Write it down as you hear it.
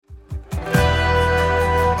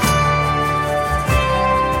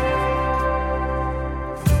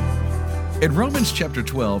In Romans chapter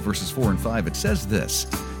 12, verses 4 and 5, it says this: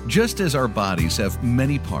 "Just as our bodies have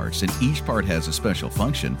many parts and each part has a special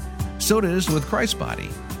function, so it is with Christ's body.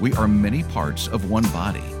 We are many parts of one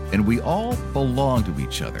body, and we all belong to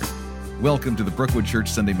each other." Welcome to the Brookwood Church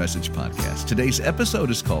Sunday Message Podcast. Today's episode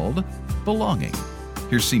is called Belonging.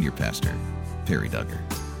 Here's Senior Pastor Perry Duggar.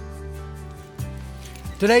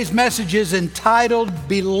 Today's message is entitled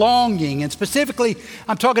Belonging, and specifically,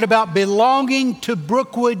 I'm talking about belonging to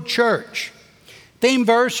Brookwood Church. Theme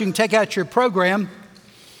verse, you can take out your program.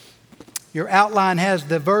 Your outline has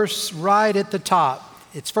the verse right at the top.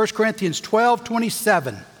 It's 1 Corinthians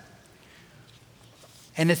 12:27.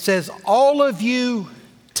 And it says, "All of you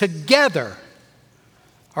together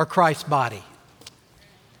are Christ's body."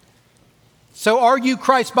 So are you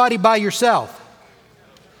Christ's body by yourself?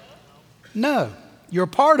 No. You're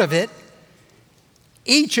part of it.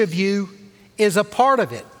 Each of you is a part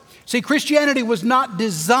of it. See, Christianity was not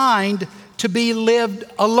designed to be lived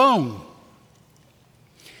alone.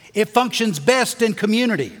 It functions best in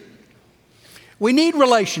community. We need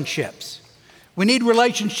relationships. We need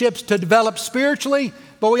relationships to develop spiritually,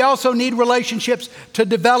 but we also need relationships to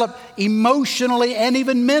develop emotionally and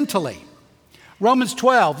even mentally. Romans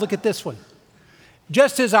 12, look at this one.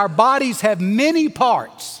 "Just as our bodies have many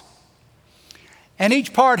parts, and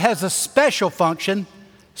each part has a special function,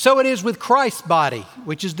 so it is with Christ's body,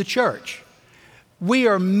 which is the church. We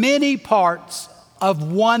are many parts of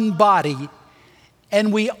one body,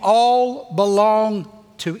 and we all belong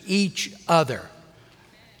to each other."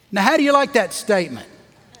 Now, how do you like that statement?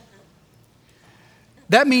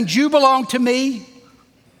 That means you belong to me,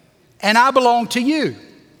 and I belong to you.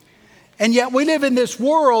 And yet we live in this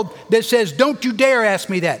world that says, "Don't you dare ask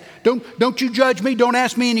me that. Don't you judge me. Don't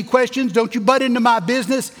ask me any questions. Don't you butt into my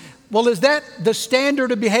business." Well, is that the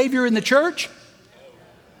standard of behavior in the church?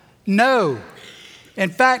 No.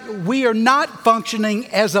 In fact, we are not functioning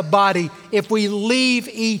as a body if we leave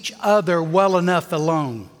each other well enough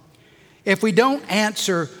alone. If we don't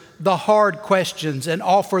answer the hard questions and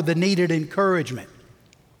offer the needed encouragement.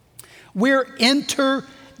 We're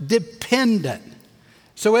interdependent.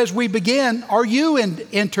 So as we begin, are you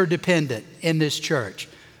interdependent in this church?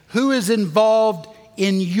 Who is involved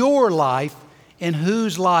in your life, and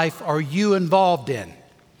whose life are you involved in?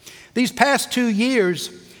 These past 2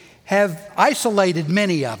 years have isolated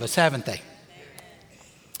many of us, haven't they?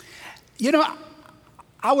 You know,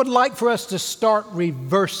 I would like for us to start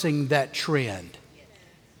reversing that trend.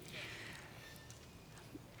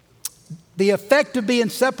 The effect of being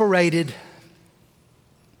separated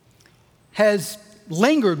has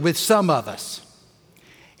lingered with some of us.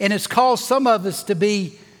 And it's caused some of us to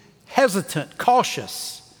be hesitant,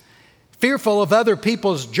 cautious, fearful of other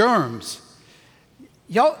people's germs.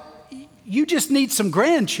 Y'all, you just need some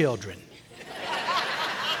grandchildren.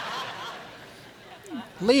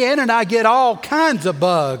 Leanne and I get all kinds of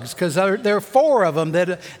bugs because there are 4 of them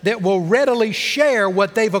that will readily share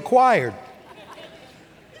what they've acquired.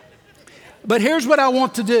 But here's what I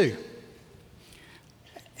want to do.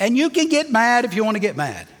 And you can get mad if you want to get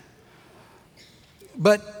mad.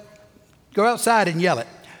 But go outside and yell it.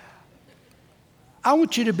 I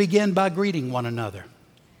want you to begin by greeting one another.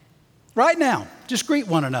 Right now, just greet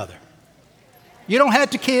one another. You don't have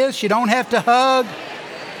to kiss. You don't have to hug.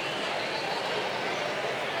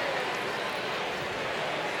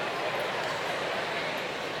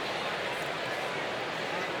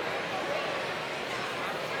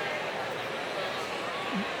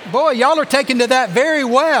 Boy, y'all are taking to that very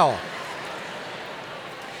well.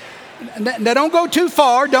 Now, don't go too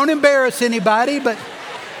far. Don't embarrass anybody, but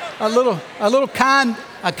a little kind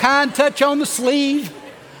touch on the sleeve,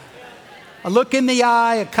 a look in the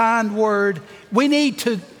eye, a kind word. We need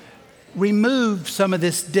to remove some of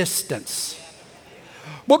this distance.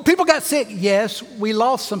 Well, people got sick. Yes, we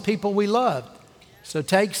lost some people we loved. So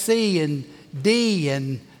take C and D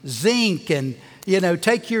and zinc and,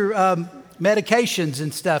 take your medications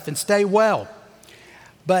and stuff and stay well.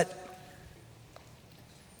 But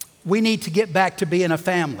we need to get back to being a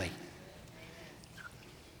family.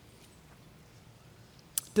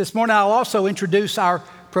 This morning I'll also introduce our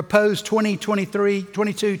proposed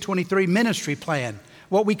 22-23 ministry plan,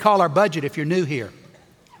 what we call our budget if you're new here.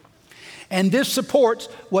 And this supports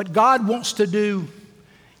what God wants to do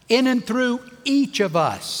in and through each of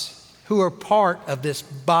us who are part of this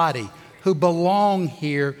body, who belong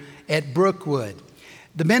here at Brookwood.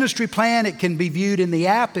 The ministry plan, it can be viewed in the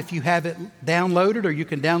app if you have it downloaded, or you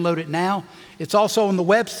can download it now. It's also on the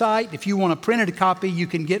website. If you want a printed copy, you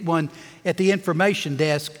can get one at the information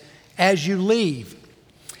desk as you leave.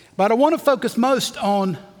 But I want to focus most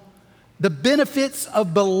on the benefits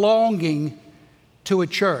of belonging to a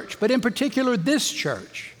church, but in particular this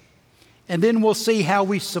church. And then we'll see how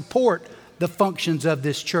we support the functions of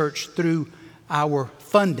this church through our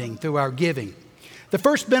funding, through our giving. The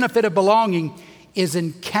first benefit of belonging is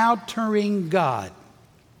encountering God.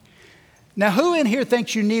 Now, who in here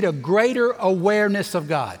thinks you need a greater awareness of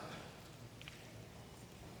God?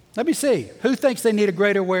 Let me see. Who thinks they need a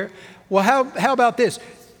greater awareness? Well, how about this?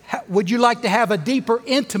 Would you like to have a deeper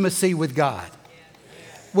intimacy with God?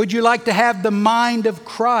 Would you like to have the mind of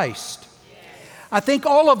Christ? I think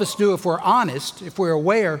all of us do if we're honest, if we're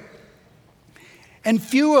aware. And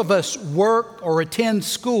few of us work or attend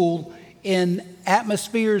school in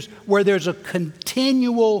atmospheres where there's a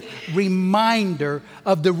continual reminder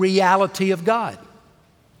of the reality of God.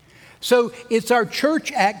 So it's our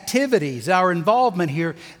church activities, our involvement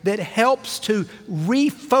here, that helps to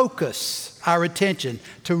refocus our attention,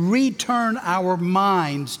 to return our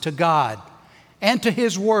minds to God and to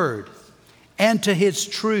His Word and to His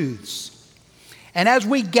truths. And as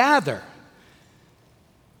we gather,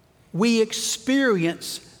 we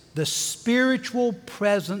experience the spiritual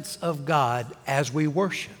presence of God as we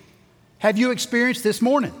worship. Have you experienced this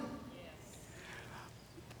morning?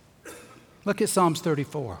 Look at Psalms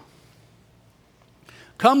 34.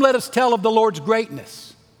 Come, let us tell of the Lord's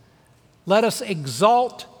greatness. Let us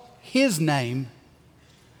exalt His name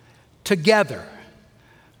together.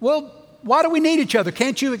 Well, why do we need each other?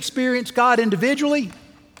 Can't you experience God individually?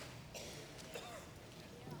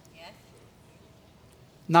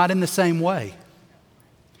 Not in the same way.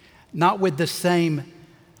 Not with the same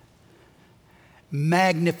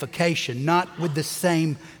magnification, not with the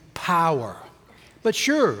same power. But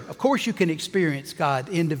sure, of course you can experience God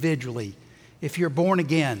individually if you're born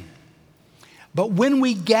again. But when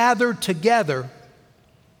we gather together,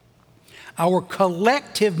 our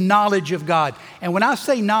collective knowledge of God, and when I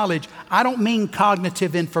say knowledge, I don't mean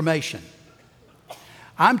cognitive information.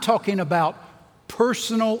 I'm talking about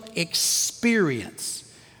personal experience.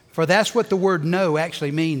 For that's what the word know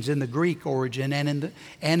actually means in the Greek origin and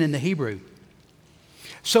in the Hebrew.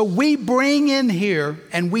 So we bring in here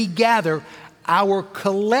and we gather our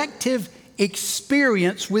collective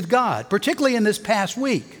experience with God, particularly in this past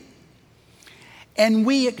week. And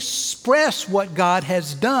we express what God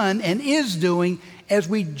has done and is doing as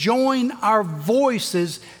we join our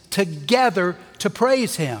voices together to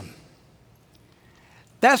praise Him.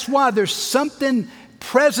 That's why there's something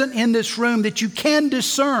present in this room that you can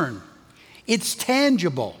discern. It's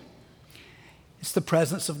tangible. It's the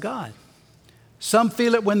presence of God. Some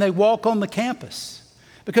feel it when they walk on the campus.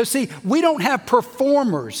 Because see, we don't have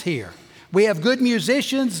performers here. We have good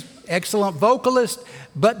musicians, excellent vocalists,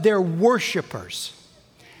 but they're worshipers.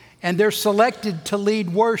 And they're selected to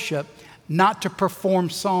lead worship, not to perform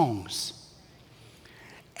songs.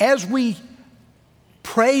 As we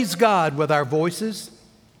praise God with our voices,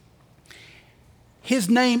 His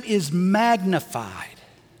name is magnified.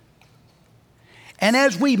 And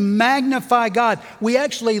as we magnify God, we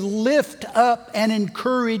actually lift up and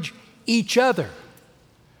encourage each other.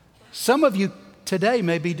 Some of you today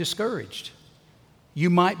may be discouraged. You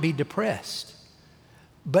might be depressed.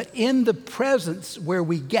 But in the presence where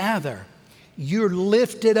we gather, you're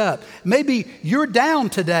lifted up. Maybe you're down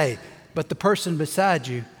today, but the person beside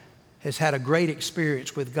you has had a great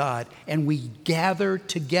experience with God, and we gather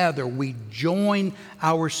together, we join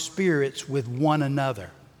our spirits with one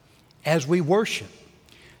another as we worship.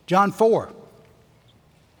 John 4.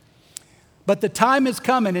 But the time is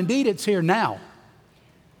coming, indeed it's here now,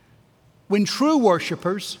 when true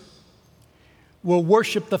worshipers will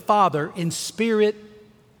worship the Father in spirit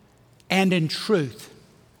and in truth.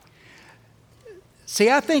 See,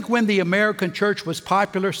 I think when the American church was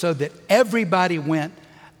popular so that everybody went,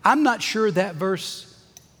 I'm not sure that verse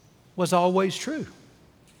was always true.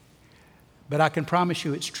 But I can promise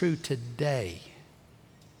you it's true today.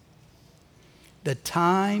 The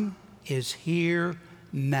time is here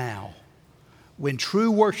now when true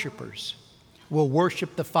worshipers will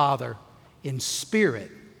worship the Father in spirit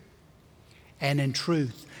and in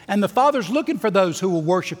truth. And the Father's looking for those who will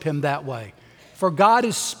worship Him that way. For God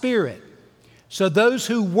is spirit. So those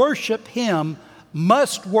who worship Him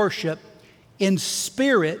must worship in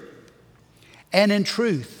spirit and in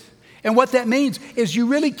truth. And what that means is you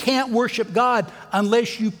really can't worship God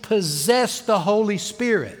unless you possess the Holy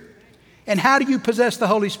Spirit. And how do you possess the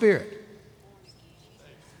Holy Spirit?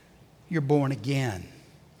 You're born again.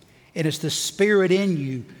 And it's the Spirit in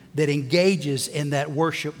you that engages in that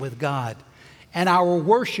worship with God. And our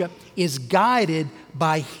worship is guided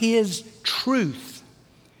by His truth,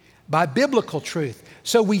 by biblical truth.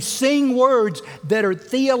 So we sing words that are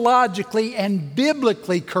theologically and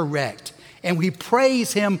biblically correct And we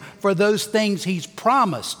praise Him for those things He's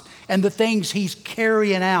promised and the things He's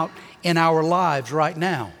carrying out in our lives right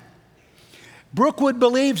now. Brookwood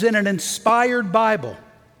believes in an inspired Bible.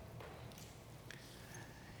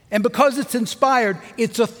 And because it's inspired,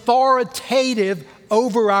 it's authoritative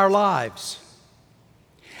over our lives.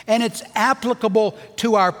 And it's applicable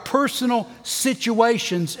to our personal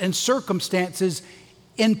situations and circumstances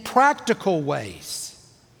in practical ways.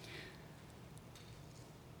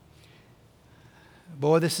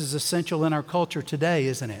 Boy, this is essential in our culture today,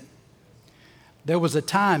 isn't it? There was a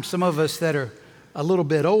time, some of us that are a little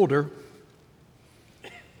bit older,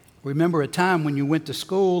 remember a time when you went to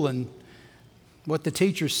school and what the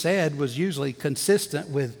teacher said was usually consistent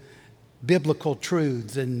with biblical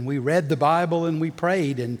truths, and we read the Bible and we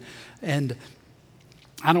prayed, and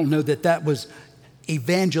I don't know that that was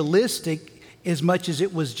evangelistic as much as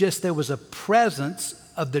it was just there was a presence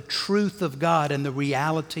of the truth of God and the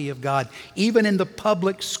reality of God, even in the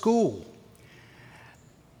public school.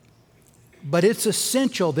 But it's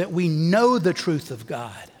essential that we know the truth of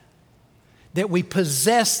God, that we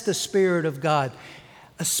possess the Spirit of God,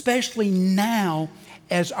 especially now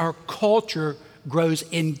as our culture grows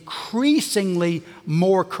increasingly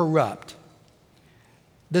more corrupt.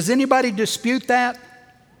 Does anybody dispute that?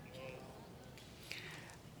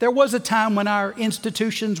 There was a time when our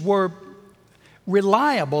institutions were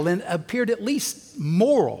reliable and appeared at least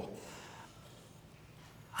moral.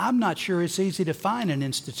 I'm not sure it's easy to find an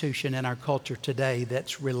institution in our culture today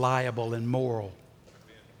that's reliable and moral.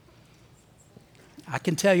 I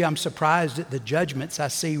can tell you I'm surprised at the judgments I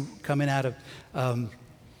see coming out of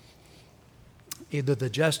either the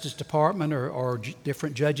Justice Department or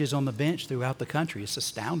different judges on the bench throughout the country. It's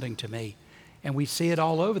astounding to me. And we see it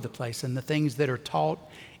all over the place in the things that are taught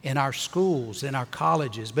in our schools, in our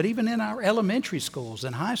colleges, but even in our elementary schools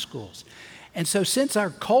and high schools. And so since our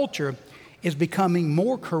culture is becoming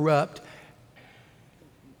more corrupt,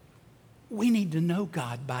 we need to know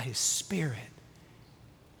God by His Spirit.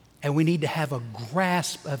 And we need to have a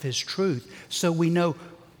grasp of His truth so we know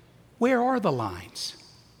where are the lines.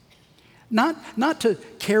 Not to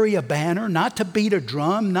carry a banner, not to beat a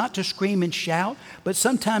drum, not to scream and shout, but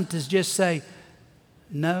sometimes to just say,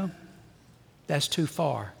 no, that's too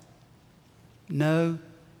far. No,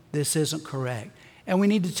 this isn't correct. And we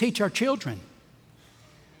need to teach our children.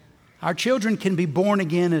 Our children can be born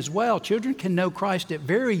again as well. Children can know Christ at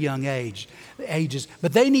very young ages,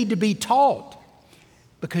 but they need to be taught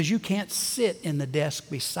because you can't sit in the desk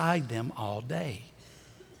beside them all day.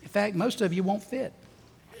 In fact, most of you won't fit.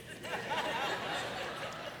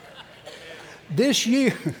 This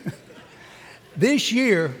year,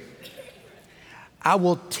 I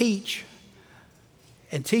will teach,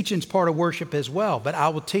 and teaching's part of worship as well, but I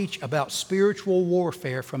will teach about spiritual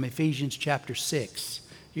warfare from Ephesians chapter 6.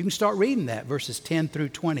 You can start reading that, verses 10 through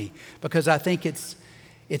 20, because I think it's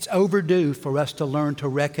overdue for us to learn to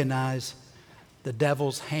recognize the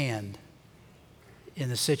devil's hand in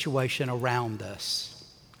the situation around us.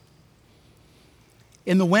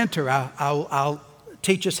 In the winter, I'll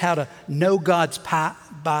teach us how to know God's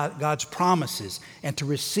promises and to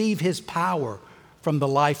receive His power from the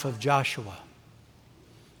life of Joshua.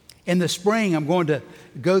 In the spring, I'm going to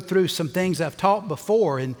go through some things I've taught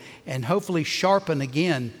before and hopefully sharpen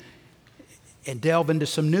again and delve into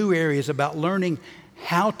some new areas about learning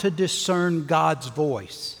how to discern God's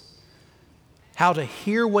voice, how to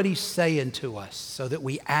hear what He's saying to us so that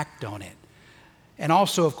we act on it. And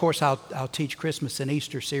also, of course, I'll teach Christmas and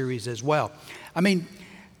Easter series as well. I mean,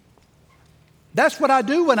 that's what I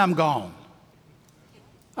do when I'm gone.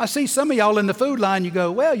 I see some of y'all in the food line, you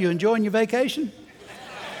go, well, you enjoying your vacation?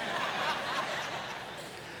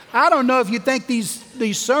 I don't know if you think these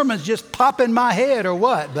sermons just pop in my head or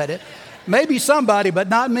what, but maybe somebody, but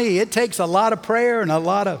not me. It takes a lot of prayer and a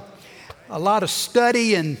lot of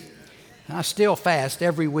study, and I still fast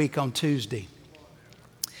every week on Tuesday.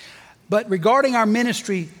 But regarding our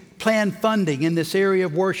ministry plan funding in this area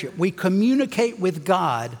of worship, we communicate with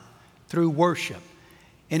God through worship.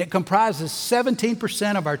 And it comprises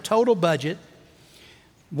 17% of our total budget,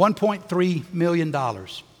 $1.3 million.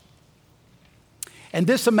 And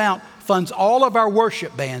this amount funds all of our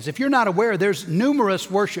worship bands. If you're not aware, there's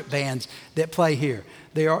numerous worship bands that play here.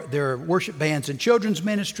 There are worship bands in children's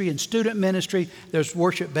ministry and student ministry. There's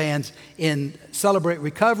worship bands in Celebrate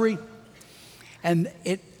Recovery. And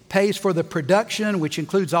it pays for the production, which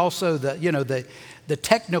includes also the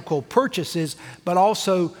technical purchases, but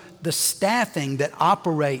also the staffing that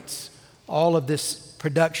operates all of this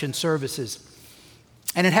production services.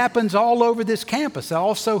 And it happens all over this campus. It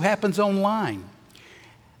also happens online,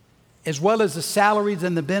 as well as the salaries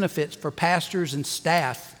and the benefits for pastors and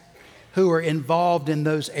staff who are involved in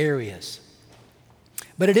those areas.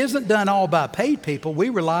 But it isn't done all by paid people. We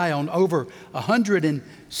rely on over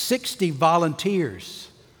 160 volunteers.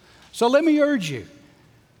 So let me urge you,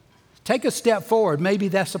 take a step forward. Maybe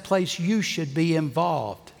that's a place you should be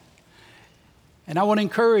involved. And I want to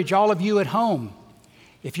encourage all of you at home,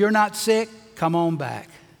 if you're not sick, come on back.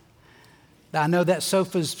 I know that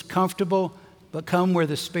sofa's comfortable, but come where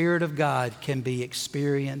the Spirit of God can be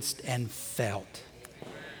experienced and felt.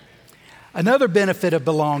 Another benefit of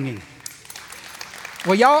belonging.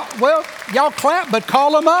 Well, y'all clap, but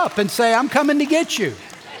call them up and say, I'm coming to get you.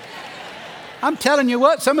 I'm telling you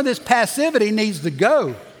what, some of this passivity needs to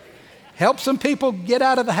go. Help some people get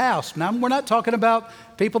out of the house. Now, we're not talking about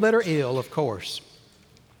people that are ill, of course.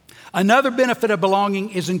 Another benefit of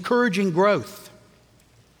belonging is encouraging growth.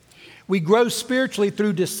 We grow spiritually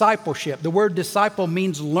through discipleship. The word disciple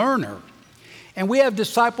means learner. And we have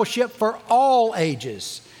discipleship for all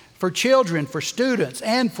ages, for children, for students,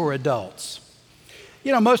 and for adults.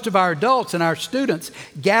 You know, most of our adults and our students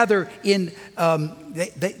gather in,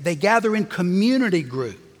 they gather in community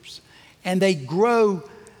groups, and they grow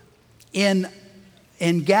in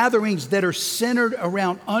gatherings that are centered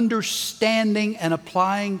around understanding and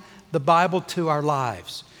applying the Bible to our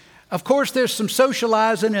lives. Of course, there's some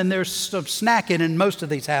socializing and there's some snacking in most of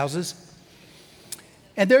these houses.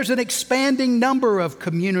 And there's an expanding number of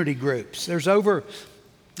community groups. There's over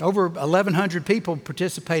 1,100 people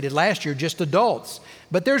participated last year, just adults.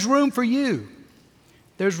 But there's room for you.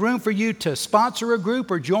 There's room for you to sponsor a group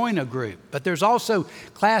or join a group. But there's also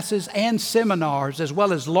classes and seminars as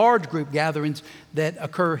well as large group gatherings that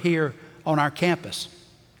occur here on our campus.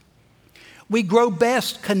 We grow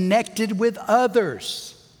best connected with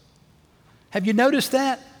others. Have you noticed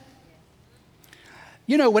that?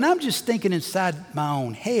 You know, when I'm just thinking inside my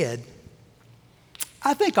own head,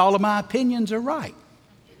 I think all of my opinions are right.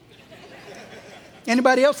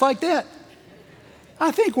 Anybody else like that?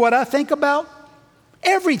 I think what I think about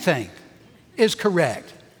everything is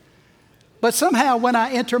correct. But somehow when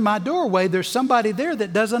I enter my doorway, there's somebody there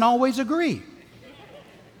that doesn't always agree.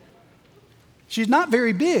 She's not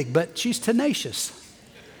very big, but she's tenacious.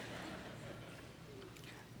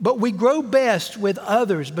 But we grow best with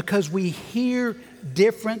others because we hear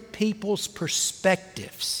different people's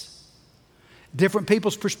perspectives. Different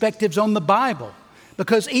people's perspectives on the Bible.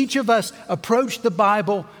 Because each of us approach the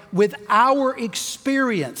Bible with our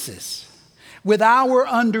experiences, with our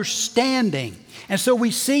understanding. And so we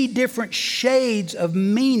see different shades of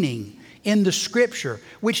meaning in the Scripture,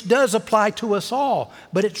 which does apply to us all.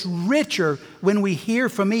 But it's richer when we hear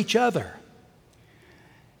from each other.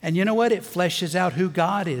 And you know what? It fleshes out who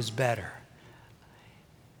God is better.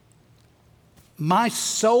 My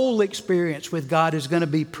soul experience with God is going to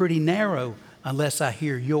be pretty narrow unless I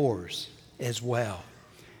hear yours as well.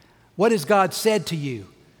 What has God said to you?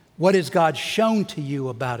 What has God shown to you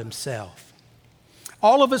about Himself?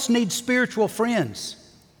 All of us need spiritual friends.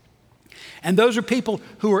 And those are people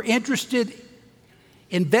who are invested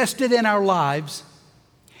in our lives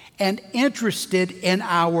and interested in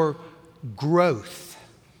our growth.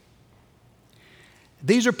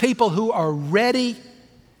 These are people who are ready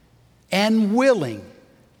and willing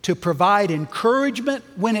to provide encouragement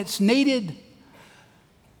when it's needed,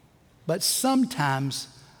 but sometimes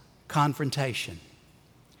confrontation.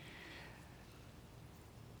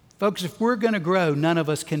 Folks, if we're going to grow, none of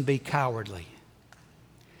us can be cowardly.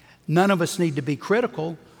 None of us need to be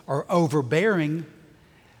critical or overbearing,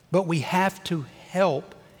 but we have to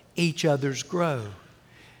help each other's grow.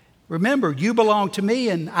 Remember, you belong to me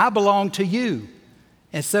and I belong to you.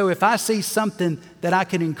 And so if I see something that I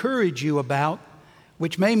can encourage you about,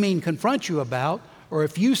 which may mean confront you about, or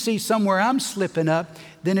if you see somewhere I'm slipping up,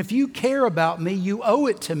 then if you care about me, you owe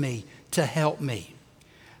it to me to help me.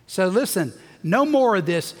 So listen, no more of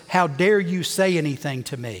this, how dare you say anything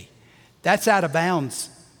to me. That's out of bounds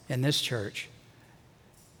in this church.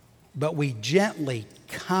 But we gently,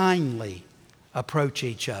 kindly approach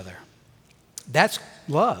each other. That's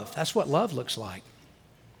love. That's what love looks like.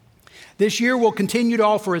 This year we'll continue to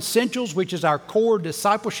offer Essentials, which is our core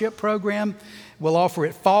discipleship program. We'll offer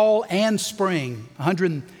it fall and spring.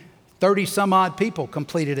 130 some odd people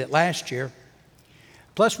completed it last year.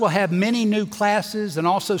 Plus we'll have many new classes and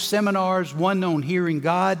also seminars, one on hearing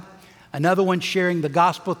God, another one sharing the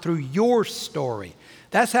gospel through your story.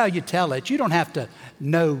 That's how you tell it. You don't have to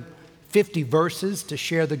know 50 verses to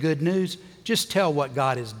share the good news. Just tell what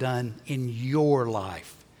God has done in your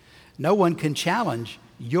life. No one can challenge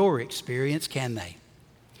your experience, can they?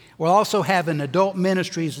 We'll also have an adult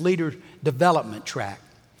ministries leader development track.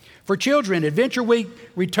 For children, Adventure Week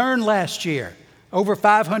returned last year. Over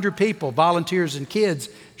 500 people, volunteers and kids,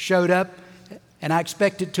 showed up, and I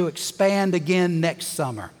expect it to expand again next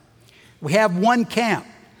summer. We have one camp.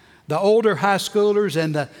 The older high schoolers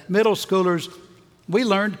and the middle schoolers, we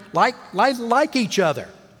learned like each other.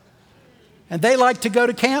 And they like to go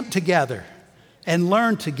to camp together and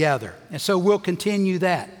learn together. And so we'll continue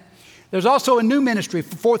that. There's also a new ministry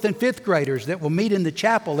for 4th and 5th graders that will meet in the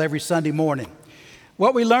chapel every Sunday morning.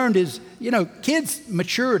 What we learned is, kids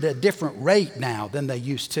mature at a different rate now than they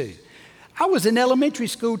used to. I was in elementary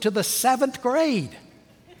school till the 7th grade.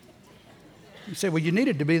 You say, well, you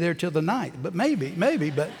needed to be there till the 9th, but maybe.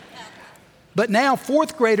 But now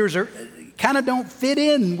 4th graders kind of don't fit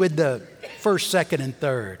in with the 1st, 2nd, and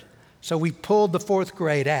 3rd. So we pulled the 4th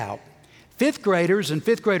grade out. 5th graders and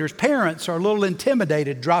 5th graders' parents are a little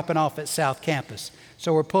intimidated dropping off at South Campus.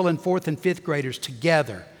 So we're pulling 4th and 5th graders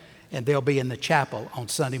together, and they'll be in the chapel on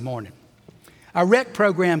Sunday morning. Our rec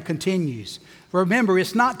program continues. Remember,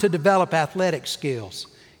 it's not to develop athletic skills.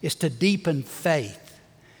 It's to deepen faith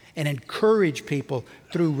and encourage people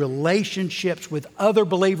through relationships with other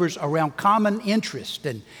believers around common interests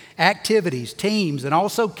and activities, teams, and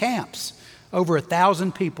also camps. Over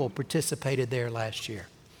 1,000 people participated there last year.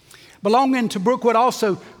 Belonging to Brookwood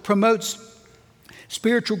also promotes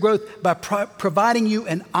spiritual growth by providing you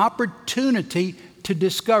an opportunity to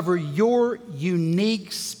discover your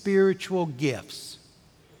unique spiritual gifts.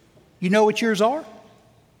 You know what yours are?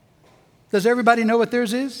 Does everybody know what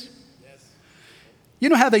theirs is? Yes. You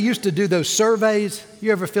know how they used to do those surveys?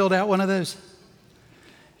 You ever filled out one of those?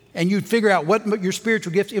 And you'd figure out what your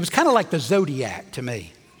spiritual gifts. It was kind of like the zodiac to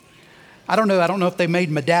me. I don't know if they made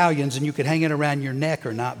medallions and you could hang it around your neck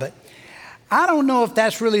or not, but I don't know if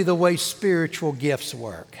that's really the way spiritual gifts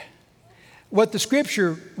work. What the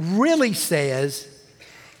scripture really says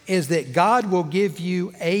is that God will give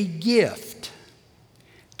you a gift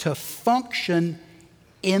to function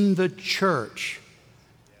in the church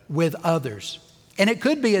with others. And it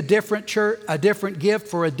could be a different gift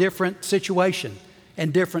for a different situation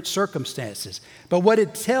and different circumstances. But what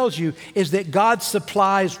it tells you is that God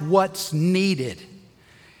supplies what's needed.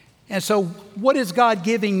 And so what is God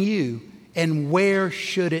giving you, and where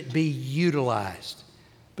should it be utilized?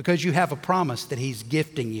 Because you have a promise that He's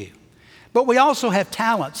gifting you. But we also have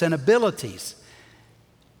talents and abilities.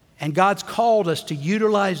 And God's called us to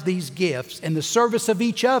utilize these gifts in the service of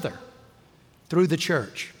each other through the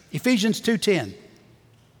church. Ephesians 2:10.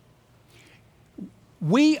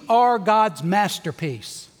 We are God's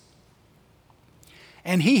masterpiece.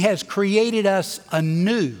 And He has created us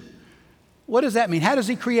anew. What does that mean? How does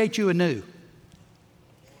He create you anew?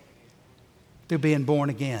 Through being born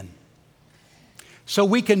again. So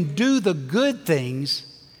we can do the good things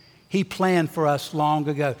He planned for us long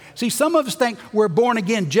ago. See, some of us think we're born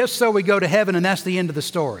again just so we go to heaven and that's the end of the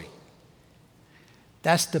story.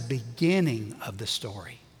 That's the beginning of the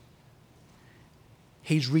story.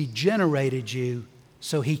 He's regenerated you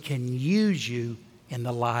so He can use you in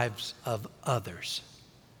the lives of others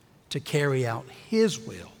to carry out His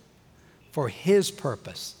will for His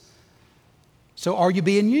purpose. So are you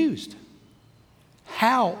being used?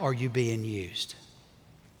 How are you being used?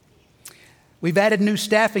 We've added new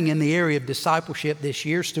staffing in the area of discipleship this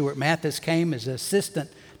year. Stuart Mathis came as assistant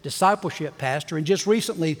discipleship pastor, and just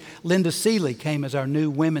recently, Linda Seeley came as our new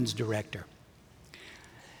women's director.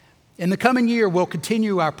 In the coming year, we'll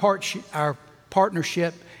continue our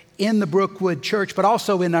partnership in the Brookwood Church, but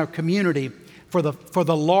also in our community for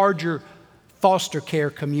the larger foster care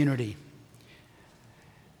community.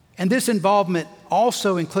 And this involvement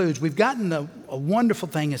also includes, we've gotten a wonderful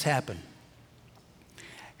thing has happened.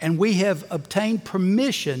 And we have obtained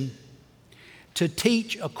permission to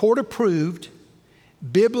teach a court-approved,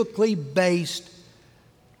 biblically based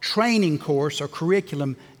training course or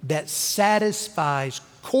curriculum that satisfies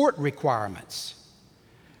court requirements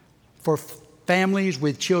for families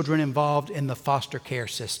with children involved in the foster care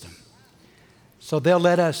system. So they'll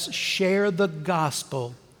let us share the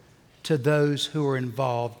gospel to those who are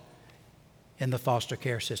involved in the foster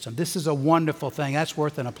care system. This is a wonderful thing. That's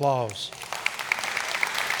worth an applause.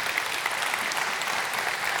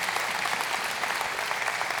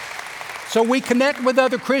 So we connect with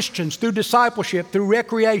other Christians through discipleship, through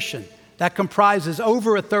recreation. That comprises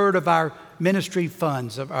over a third of our ministry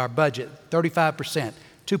funds, of our budget, 35%,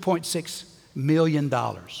 $2.6 million.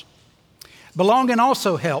 Belonging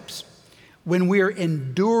also helps when we're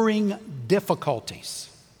enduring difficulties.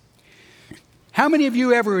 How many of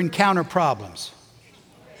you ever encounter problems?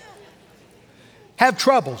 Have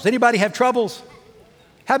troubles? Anybody have troubles?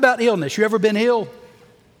 How about illness? You ever been ill?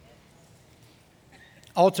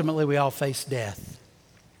 Ultimately, we all face death.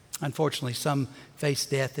 Unfortunately, some face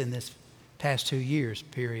death in this past 2 years,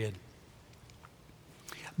 period.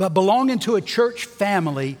 But belonging to a church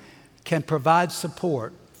family can provide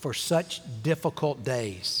support for such difficult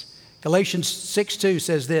days. Galatians 6:2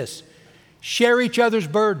 says this, share each other's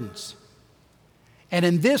burdens, and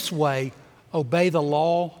in this way, obey the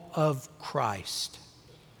law of Christ.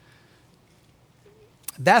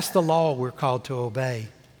 That's the law we're called to obey.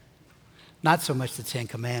 Not so much the Ten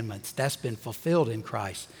Commandments. That's been fulfilled in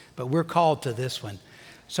Christ. But we're called to this one.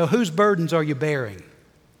 So whose burdens are you bearing?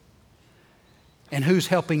 And who's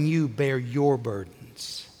helping you bear your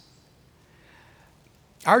burdens?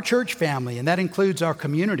 Our church family, and that includes our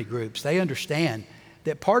community groups, they understand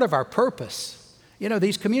that part of our purpose,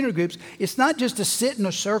 these community groups, it's not just to sit in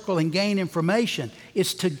a circle and gain information.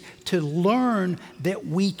 It's to learn that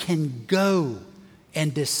we can go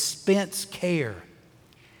and dispense care.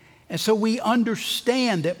 And so we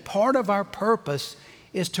understand that part of our purpose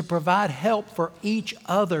is to provide help for each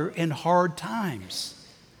other in hard times.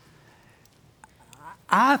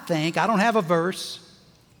 I don't have a verse.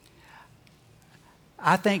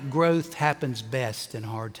 I think growth happens best in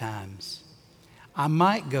hard times. I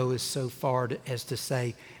might go as so far as to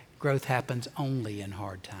say growth happens only in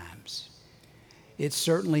hard times. It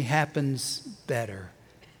certainly happens better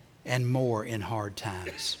and more in hard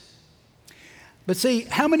times. But see,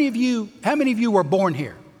 how many of you were born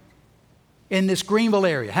here in this Greenville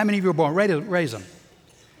area? How many of you were born? Raise them.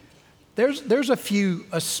 There's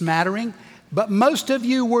a smattering, but most of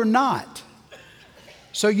you were not.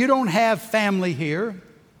 So you don't have family here.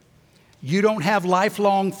 You don't have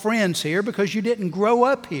lifelong friends here because you didn't grow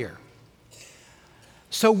up here.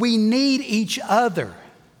 So we need each other.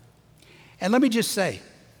 And let me just say,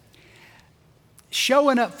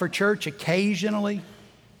 showing up for church occasionally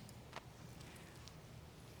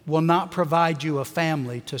will not provide you a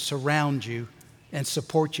family to surround you and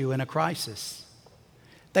support you in a crisis.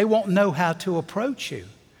 They won't know how to approach you.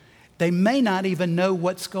 They may not even know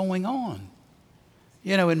what's going on.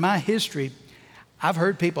 In my history, I've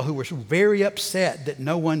heard people who were very upset that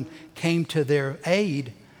no one came to their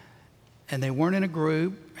aid, and they weren't in a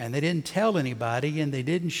group, and they didn't tell anybody, and they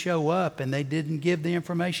didn't show up, and they didn't give the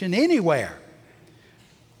information anywhere.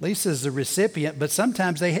 Lisa's the recipient, but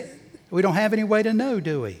sometimes we don't have any way to know,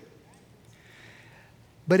 do we?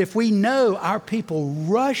 But if we know our people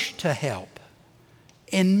rush to help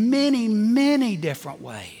in many, many different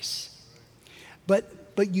ways,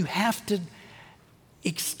 but you have to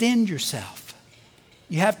extend yourself.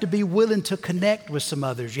 You have to be willing to connect with some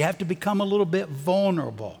others. You have to become a little bit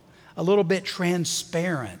vulnerable, a little bit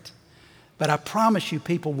transparent. But I promise you,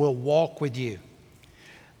 people will walk with you.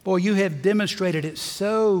 Boy, you have demonstrated it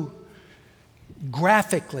so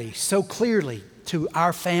graphically, so clearly to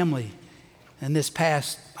our family in this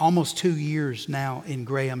past almost 2 years now in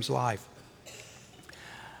Graham's life.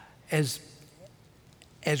 As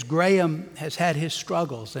Graham has had his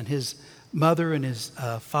struggles and his mother and his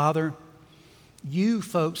father, you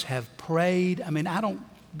folks have prayed. I don't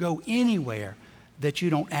go anywhere that you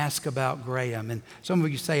don't ask about Graham. And some of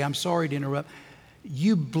you say, I'm sorry to interrupt.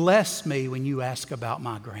 You bless me when you ask about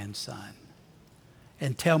my grandson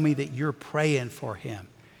and tell me that you're praying for him.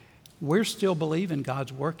 We're still believing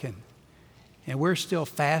God's working. And we're still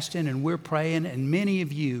fasting and we're praying. And many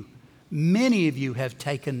of you have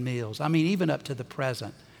taken meals. Even up to the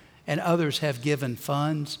present. And others have given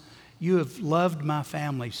funds. You have loved my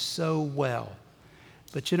family so well.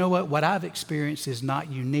 But you know what? What I've experienced is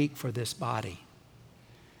not unique for this body.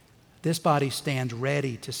 This body stands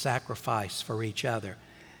ready to sacrifice for each other.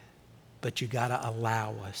 But you got to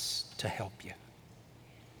allow us to help you.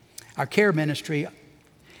 Our care ministry,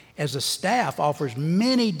 as a staff, offers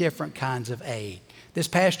many different kinds of aid. This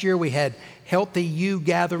past year we had Healthy You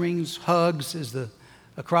gatherings, hugs is the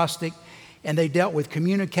acrostic, and they dealt with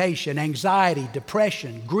communication, anxiety,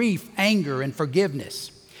 depression, grief, anger, and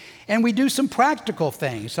forgiveness. And we do some practical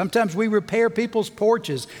things. Sometimes we repair people's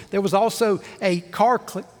porches. There was also a car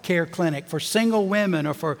care clinic for single women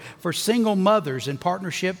or for single mothers in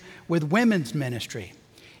partnership with women's ministry.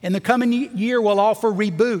 In the coming year, we'll offer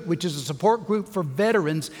Reboot, which is a support group for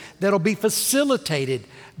veterans that'll be facilitated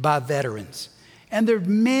by veterans. And there are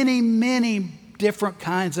many, many different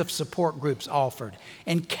kinds of support groups offered,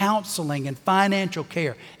 and counseling and financial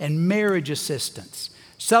care and marriage assistance.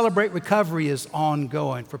 Celebrate Recovery is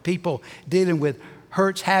ongoing for people dealing with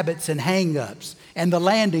hurts, habits, and hang-ups, and the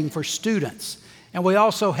Landing for students. And we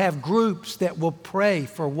also have groups that will pray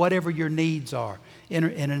for whatever your needs are in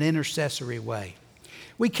an intercessory way.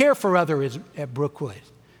 We care for others at Brookwood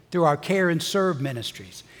through our Care and Serve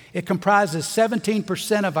ministries. It comprises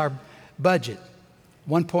 17% of our budget,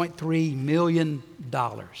 $1.3 million.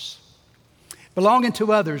 Belonging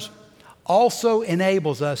to others also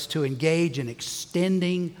enables us to engage in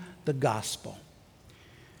extending the gospel.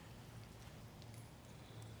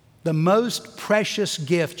 The most precious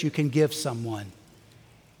gift you can give someone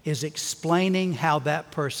is explaining how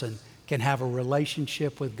that person can have a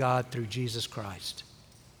relationship with God through Jesus Christ.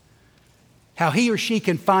 How he or she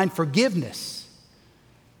can find forgiveness,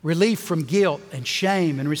 relief from guilt and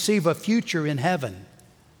shame, and receive a future in heaven.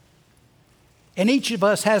 And each of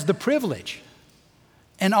us has the privilege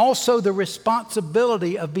and also the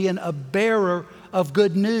responsibility of being a bearer of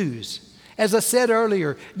good news. As I said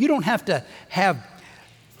earlier, you don't have to have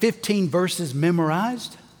 15 verses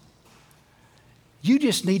memorized. You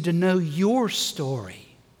just need to know your story.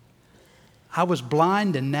 I was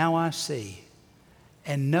blind and now I see.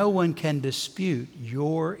 And no one can dispute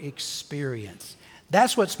your experience.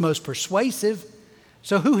 That's what's most persuasive.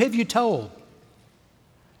 So who have you told?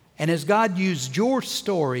 And has God used your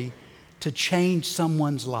story to change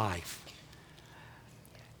someone's life?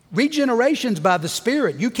 Regeneration's by the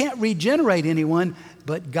Spirit. You can't regenerate anyone,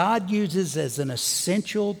 but God uses as an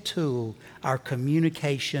essential tool our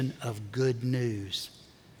communication of good news.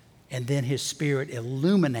 And then His Spirit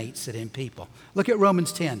illuminates it in people. Look at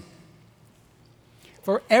Romans 10.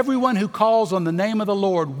 For everyone who calls on the name of the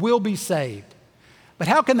Lord will be saved. But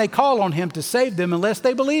how can they call on Him to save them unless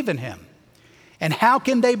they believe in Him? And how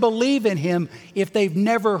can they believe in Him if they've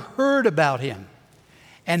never heard about Him?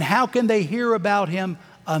 And how can they hear about Him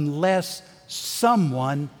unless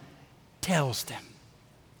someone tells them?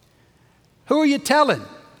 Who are you telling?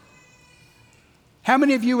 How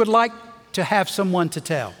many of you would like to have someone to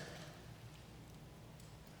tell?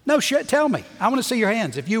 No, tell me. I want to see your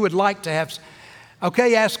hands. If you would like to have,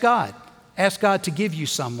 okay, ask God. Ask God to give you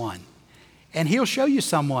someone. And He'll show you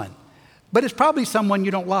someone. But it's probably someone you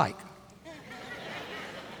don't like.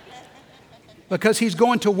 Because He's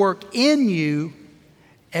going to work in you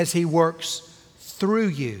as He works through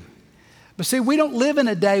you. But see, we don't live in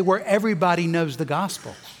a day where everybody knows the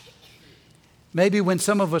gospel. Maybe when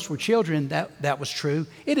some of us were children, that was true.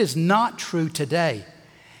 It is not true today.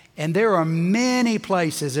 And there are many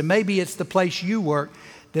places, and maybe it's the place you work,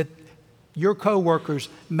 that your coworkers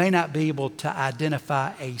may not be able to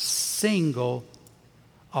identify a single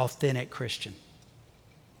authentic Christian,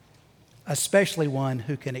 especially one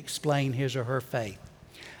who can explain his or her faith.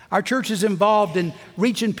 Our church is involved in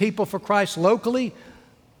reaching people for Christ locally,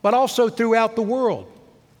 but also throughout the world.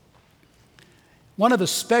 One of the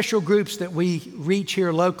special groups that we reach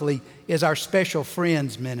here locally is our Special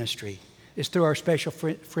Friends Ministry. It's through our Special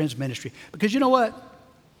Friends Ministry. Because you know what?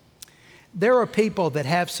 There are people that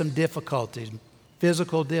have some difficulties,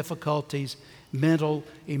 physical difficulties, mental,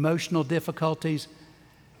 emotional difficulties,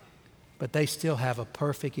 but they still have a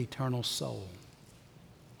perfect eternal soul.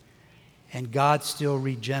 And God still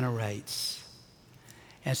regenerates.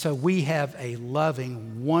 And so we have a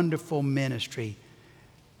loving, wonderful ministry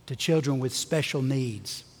to children with special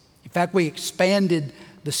needs. In fact, we expanded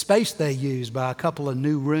the space they use by a couple of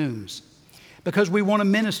new rooms because we want to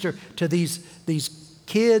minister to these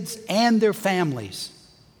kids and their families.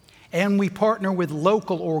 And we partner with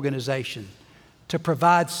local organizations to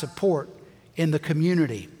provide support in the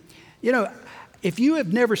community. You know, if you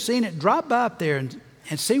have never seen it, drop by up there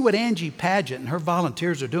and see what Angie Paget and her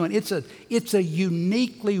volunteers are doing. It's a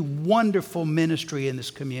uniquely wonderful ministry in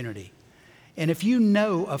this community. And if you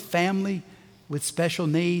know a family with special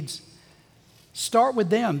needs, start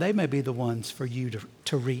with them. They may be the ones for you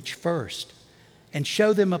to reach first. And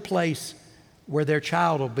show them a place where their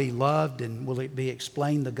child will be loved and will it be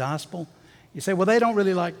explained the gospel. You say, well, they don't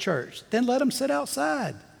really like church. Then let them sit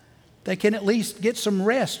outside. They can at least get some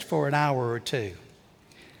rest for an hour or two.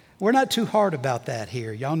 We're not too hard about that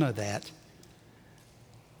here. Y'all know that.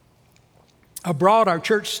 Abroad, our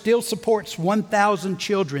church still supports 1,000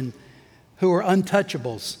 children who are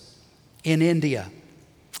untouchables in India.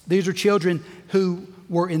 These are children who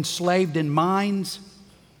were enslaved in mines.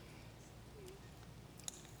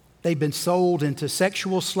 They've been sold into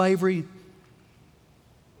sexual slavery.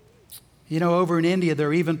 You know, over in India, there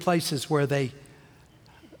are even places where they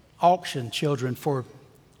auction children for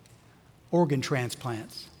organ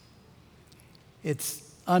transplants. It's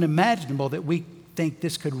unimaginable that we think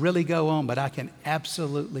this could really go on, but I can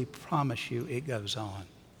absolutely promise you it goes on.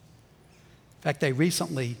 In fact, they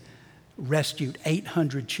recently rescued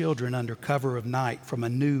 800 children under cover of night from a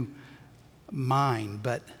new mine,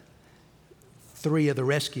 but 3 of the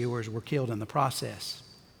rescuers were killed in the process.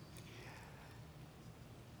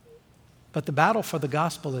 But the battle for the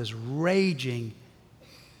gospel is raging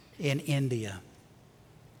in India.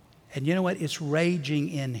 And you know what? It's raging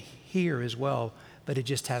in here as well, but it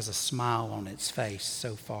just has a smile on its face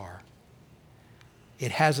so far.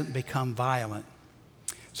 it hasn't become violent.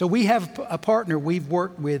 So we have a partner we've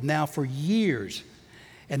worked with now for years.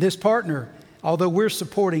 And this partner, although we're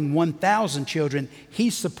supporting 1,000 children,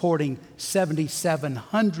 he's supporting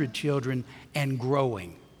 7,700 children and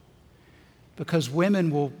growing. Because women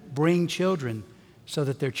will bring children so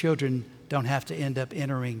that their children don't have to end up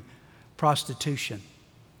entering prostitution.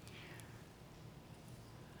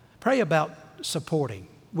 Pray about supporting.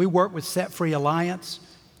 We work with Set Free Alliance.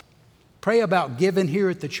 Pray about giving here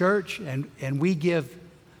at the church, and we give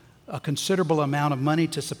a considerable amount of money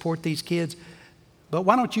to support these kids. But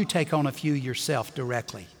why don't you take on a few yourself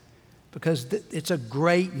directly? Because it's a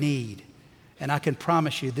great need. And I can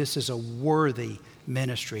promise you this is a worthy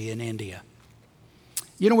ministry in India.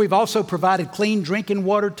 You know, we've also provided clean drinking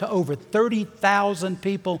water to over 30,000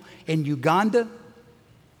 people in Uganda.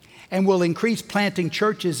 And we'll increase planting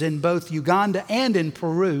churches in both Uganda and in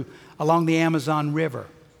Peru along the Amazon River.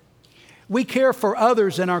 We care for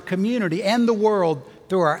others in our community and the world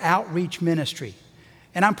through our outreach ministry.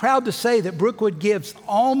 And I'm proud to say that Brookwood gives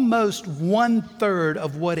almost 1/3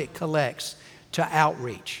 of what it collects to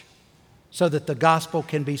outreach so that the gospel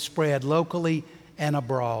can be spread locally and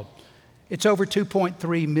abroad. It's over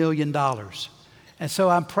 $2.3 million. And so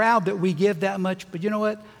I'm proud that we give that much, but you know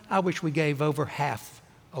what? I wish we gave over half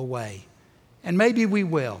away. And maybe we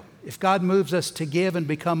will. If God moves us to give and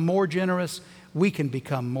become more generous, we can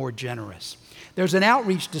become more generous. There's an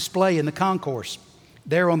outreach display in the concourse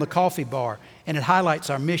there on the coffee bar, and it highlights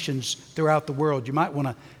our missions throughout the world. You might want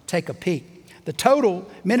to take a peek. The total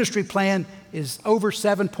ministry plan is over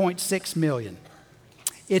 $7.6 million.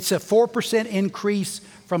 It's a 4% increase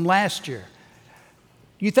from last year.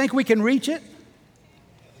 You think we can reach it?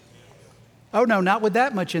 Oh no, not with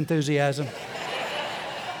that much enthusiasm.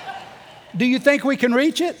 Do you think we can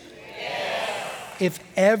reach it? Yes. If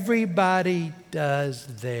everybody does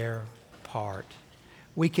their part,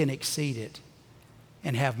 we can exceed it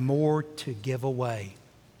and have more to give away.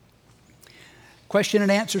 Question and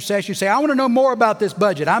answer session. You say, I want to know more about this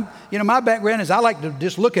budget. My background is I like to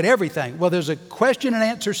just look at everything. Well, there's a question and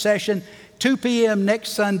answer session, 2 p.m.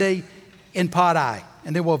 next Sunday in Pod I,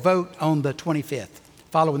 and then we'll vote on the 25th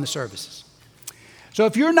following the services. So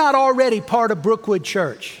if you're not already part of Brookwood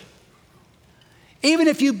Church, even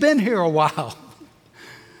if you've been here a while,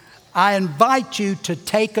 I invite you to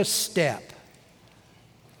take a step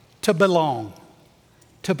to belong,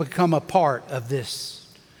 to become a part of this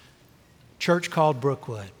church called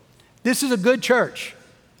Brookwood. This is a good church,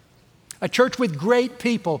 a church with great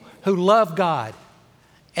people who love God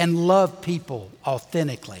and love people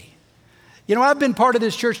authentically. You know, I've been part of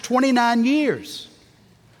this church 29 years,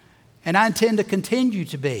 and I intend to continue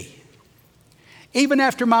to be. Even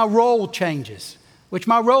after my role changes, which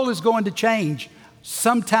my role is going to change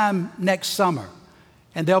sometime next summer,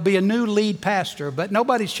 and there'll be a new lead pastor, but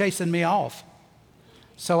nobody's chasing me off.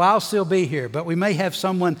 So I'll still be here, but we may have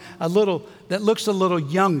someone that looks a little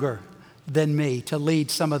younger than me to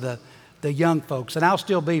lead some of the young folks, and I'll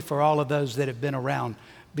still be for all of those that have been around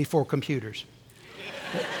before computers.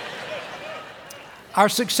 Our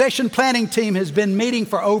succession planning team has been meeting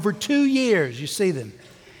for over 2 years. You see them.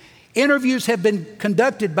 Interviews have been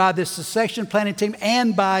conducted by this succession planning team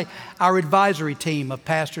and by our advisory team of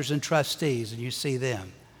pastors and trustees, and you see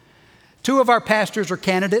them. 2 of our pastors are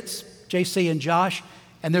candidates, JC and Josh,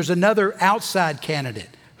 and there's another outside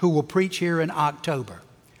candidate who will preach here in October.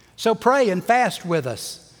 So pray and fast with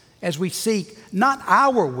us as we seek not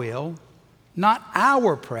our will, not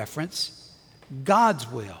our preference, God's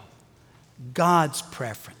will, God's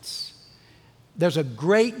preference. There's a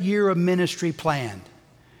great year of ministry planned.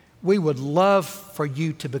 We would love for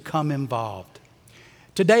you to become involved.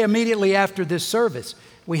 Today, immediately after this service,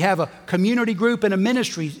 we have a community group and a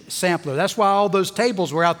ministry sampler. That's why all those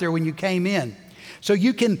tables were out there when you came in. So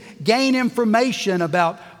you can gain information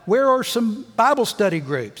about where are some Bible study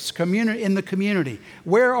groups in the community?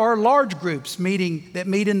 Where are large groups that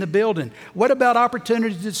meet in the building? What about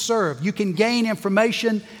opportunities to serve? You can gain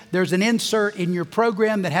information. There's an insert in your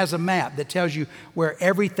program that has a map that tells you where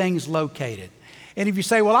everything's located. And if you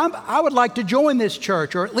say, well, I would like to join this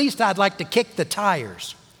church, or at least I'd like to kick the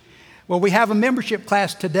tires. Well, we have a membership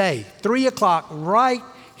class today, 3 o'clock right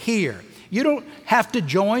here. You don't have to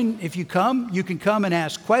join if you come. You can come and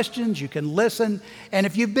ask questions. You can listen. And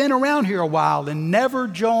if you've been around here a while and never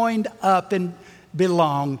joined up and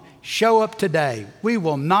belong, show up today. We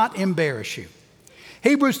will not embarrass you.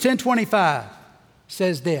 Hebrews 10:25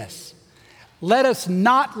 says this, let us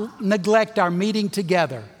not neglect our meeting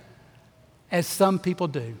together as some people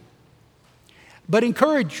do, but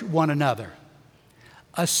encourage one another,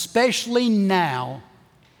 especially now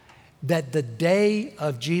that the day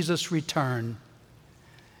of Jesus' return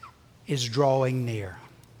is drawing near.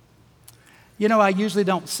 You know, I usually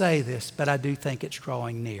don't say this, but I do think it's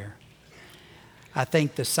drawing near. I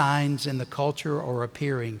think the signs in the culture are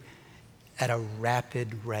appearing at a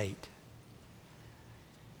rapid rate.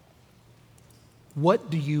 What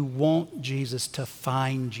do you want Jesus to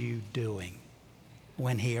find you doing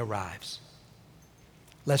when He arrives?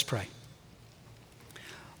 Let's pray.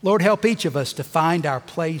 Lord, help each of us to find our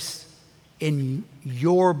place in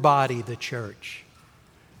your body, the church.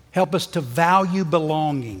 Help us to value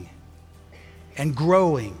belonging and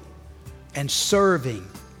growing and serving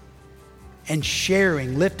and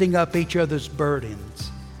sharing, lifting up each other's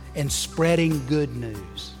burdens and spreading good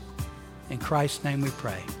news. In Christ's name we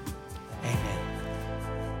pray. Amen.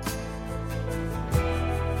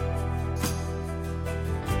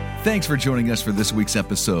 Thanks for joining us for this week's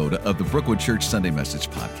episode of the Brookwood Church Sunday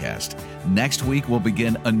Message Podcast. Next week, we'll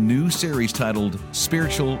begin a new series titled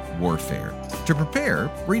Spiritual Warfare. To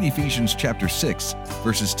prepare, read Ephesians chapter 6,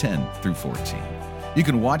 verses 10 through 14. You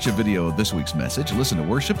can watch a video of this week's message, listen to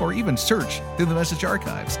worship, or even search through the message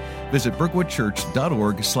archives. Visit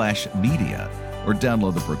brookwoodchurch.org/media or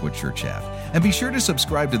download the Brookwood Church app. And be sure to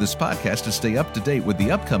subscribe to this podcast to stay up to date with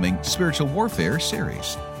the upcoming Spiritual Warfare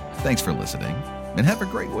series. Thanks for listening, and have a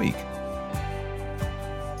great week.